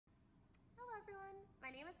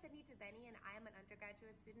My name is Sydney Taveni and I am an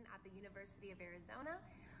undergraduate student at the University of Arizona.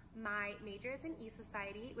 My major is in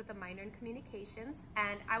e-society with a minor in communications,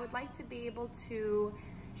 and I would like to be able to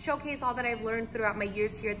showcase all that I've learned throughout my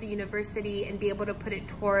years here at the university and be able to put it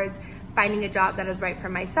towards finding a job that is right for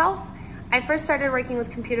myself. I first started working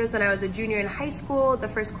with computers when I was a junior in high school. The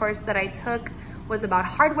first course that I took was about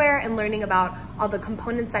hardware and learning about all the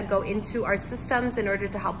components that go into our systems in order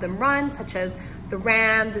to help them run, such as the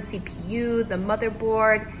RAM, the CPU, the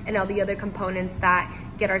motherboard, and all the other components that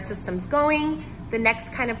get our systems going. The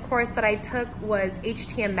next kind of course that I took was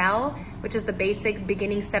HTML, which is the basic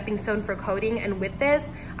beginning stepping stone for coding. And with this,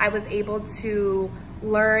 I was able to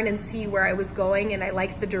learn and see where I was going, and I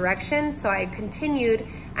liked the direction, so I continued.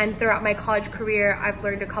 And throughout my college career, I've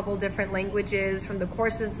learned a couple different languages from the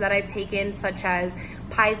courses that I've taken, such as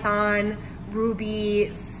Python,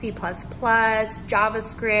 Ruby, C++,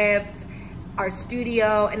 JavaScript,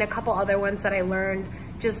 RStudio, and a couple other ones that I learned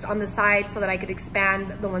just on the side so that I could expand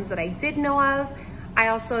the ones that I did know of. I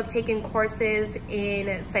also have taken courses in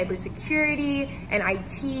cybersecurity and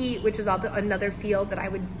IT, which is another field that I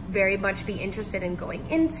would very much be interested in going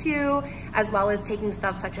into, as well as taking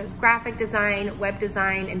stuff such as graphic design, web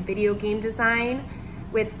design, and video game design,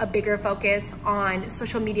 with a bigger focus on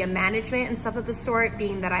social media management and stuff of the sort.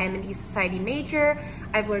 Being that I am an e-society major,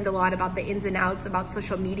 I've learned a lot about the ins and outs about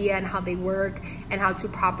social media and how they work and how to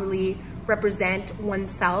properly represent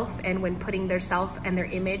oneself and when putting their self and their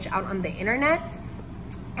image out on the internet.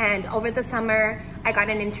 And over the summer, I got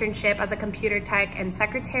an internship as a computer tech and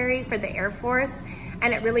secretary for the Air Force,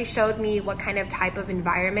 and it really showed me what kind of type of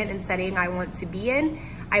environment and setting I want to be in.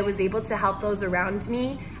 I was able to help those around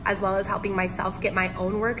me, as well as helping myself get my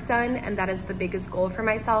own work done, and that is the biggest goal for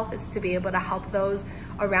myself, is to be able to help those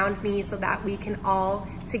around me so that we can all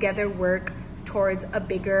together work towards a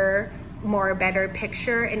bigger, better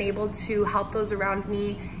picture. And able to help those around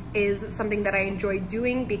me is something that I enjoy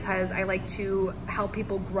doing because I like to help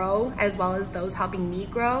people grow as well as those helping me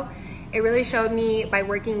grow. It really showed me by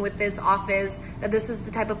working with this office that this is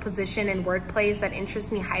the type of position and workplace that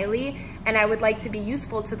interests me highly, and I would like to be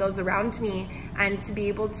useful to those around me, and to be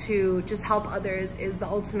able to just help others is the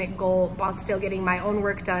ultimate goal while still getting my own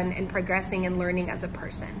work done and progressing and learning as a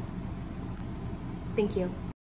person. Thank you.